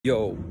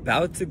Yo,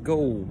 about to go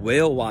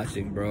whale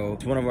watching, bro.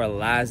 It's one of our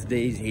last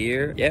days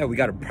here. Yeah, we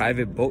got a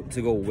private boat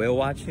to go whale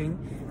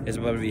watching. It's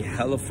about to be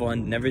hella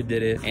fun. Never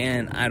did it,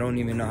 and I don't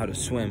even know how to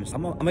swim. So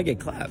I'm gonna get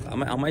clapped. I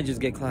might just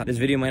get clapped. This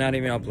video might not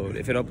even upload.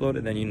 If it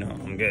uploaded, then you know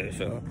I'm good.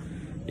 So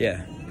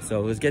yeah,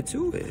 so let's get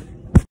to it.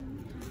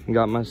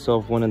 Got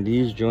myself one of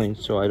these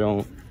joints so I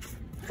don't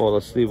fall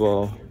asleep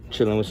while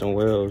chilling with some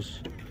whales.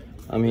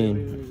 I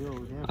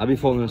mean, I'll be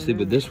falling asleep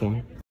with this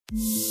one.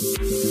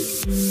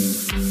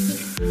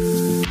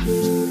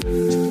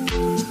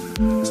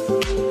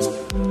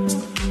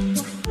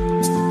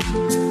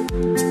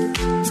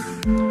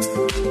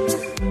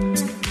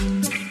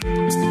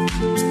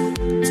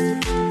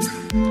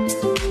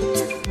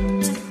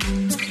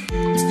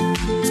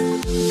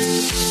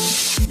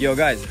 Yo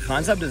guys,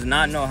 Concept does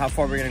not know how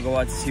far we're gonna go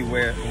out to see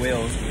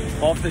whales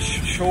off the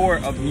shore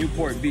of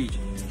Newport Beach.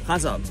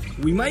 Concept,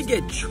 we might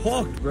get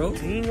chalked, bro. We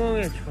ain't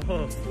gonna get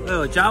chalked.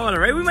 Oh, Jawala,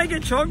 right? We might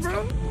get chalked,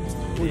 bro.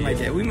 We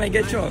might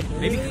get chalked.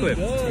 Maybe clipped.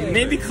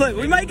 Maybe clipped.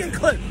 We might get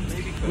clipped.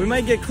 We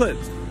might get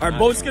clipped. Our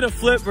boat's gonna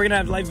flip. We're gonna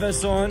have life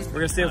vests on. We're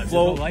gonna stay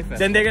afloat.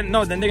 Then they're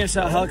gonna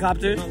sell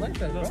helicopters.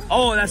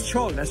 Oh, that's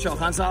chalk. That's chalk.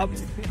 Concept.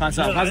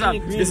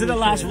 This is the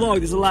last vlog.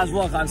 This is the last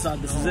vlog,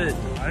 Concept. This is it.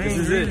 This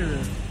is it.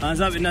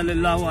 Concept, inna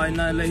lillahi wa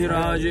inna ilaihi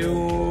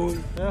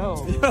raji'un.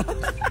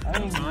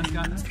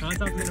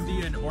 Concept's gonna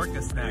be an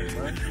orca snack,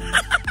 bro. An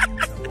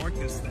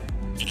orca snack.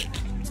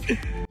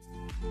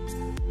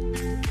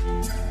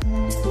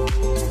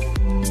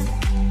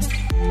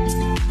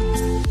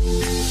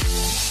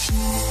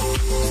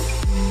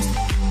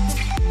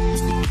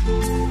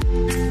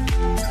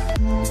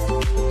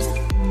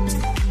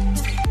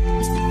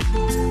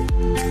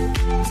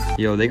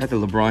 Yo, they got the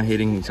LeBron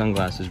hating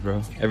sunglasses,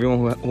 bro.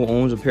 Everyone who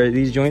owns a pair of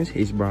these joints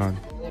hates Bron.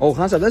 Oh,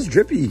 Concept, that's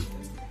drippy.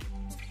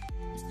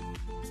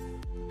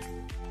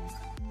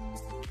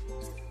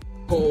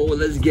 Oh,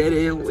 let's get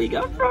it. We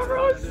got front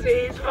row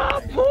seats,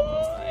 my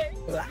boy.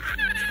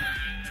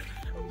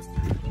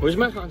 Where's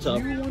my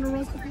Concept?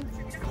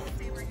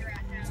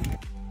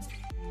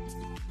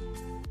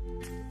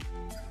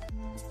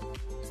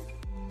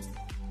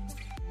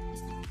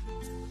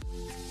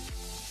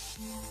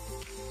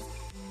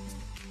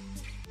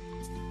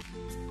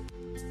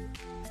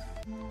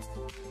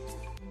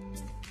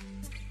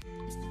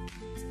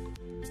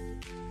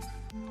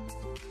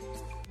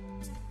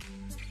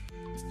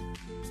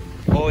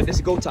 Oh, this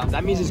is go time.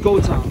 That means it's go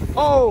time.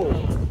 Oh!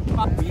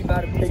 We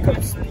about to pick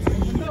up speed.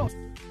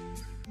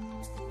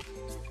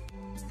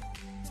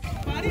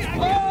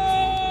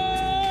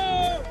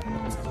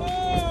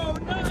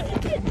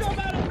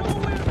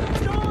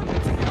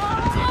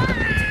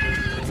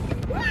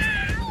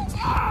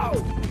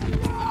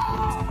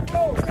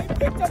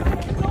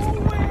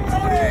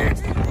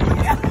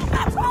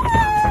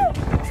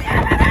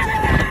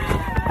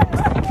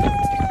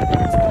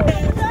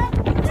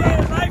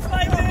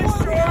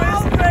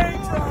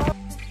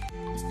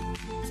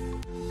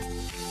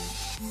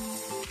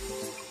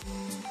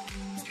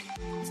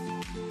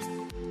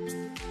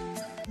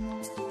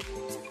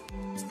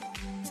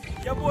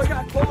 Your boy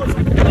got calls.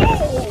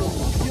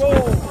 Oh! Yo!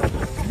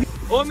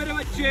 Oh, mere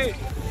bacche!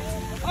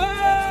 Oh!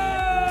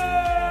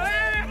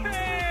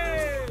 Hey!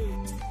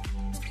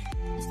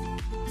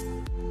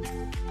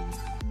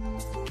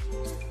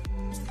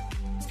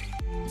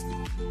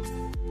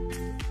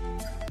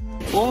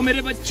 Oh,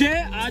 mere bacche,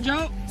 aa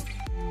jao.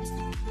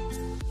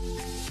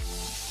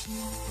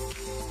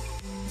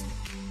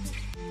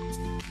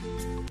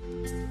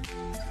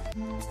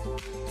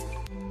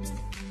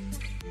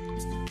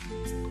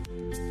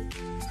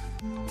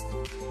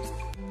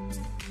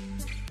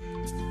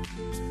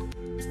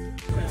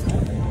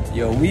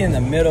 Yo, we in the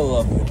middle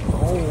of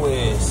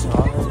nowhere, son.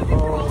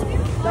 Oh,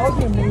 that would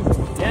be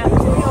amazing. Yeah.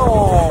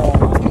 Yo,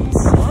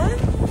 son.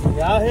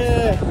 Y'all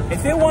here.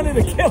 If they wanted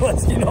to kill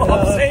us, you know what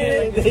I'm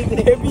saying? They'd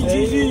be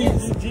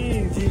GG's.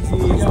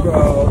 GG's,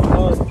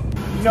 bro.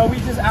 You know, we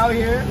just out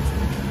here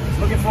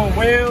looking for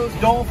whales,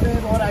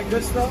 dolphins, all that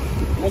good stuff.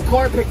 Well,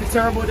 Clark picked a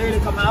terrible day to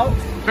come out.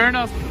 Fair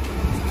enough.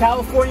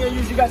 California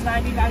usually got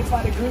 90,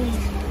 95 degrees.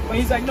 But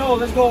he's like, no,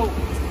 let's go.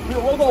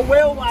 We'll go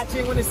whale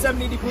watching when it's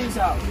 70 degrees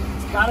out.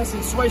 Got us in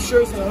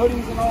sweatshirts and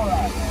hoodies and all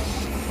that.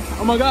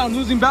 Oh my god, I'm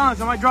losing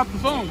balance. I might drop the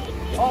phone.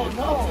 Oh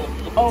no.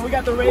 Oh, we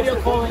got the radio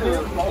calling in.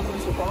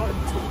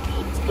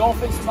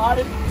 Dolphin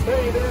spotted.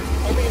 Hey there.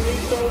 I mean,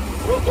 these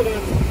looking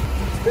at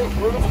big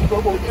groups,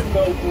 trouble getting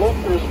those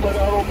lifters spread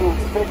out over a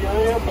big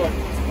area, but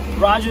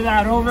Roger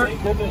that, over.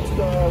 thank goodness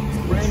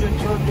Brandon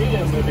turned me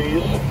into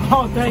these.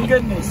 Oh, thank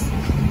goodness.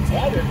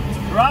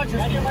 Yeah, Roger.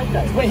 how do you like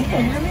that? Wait, he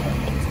can hear me?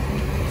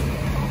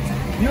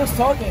 He was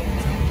talking.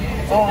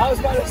 Oh, I was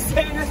about to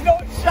say there's no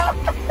shot.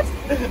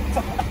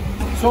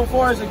 So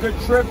far, it's a good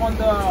trip on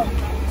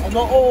the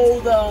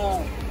old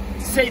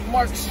St.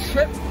 Mark's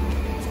trip.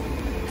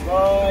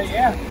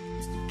 Yeah,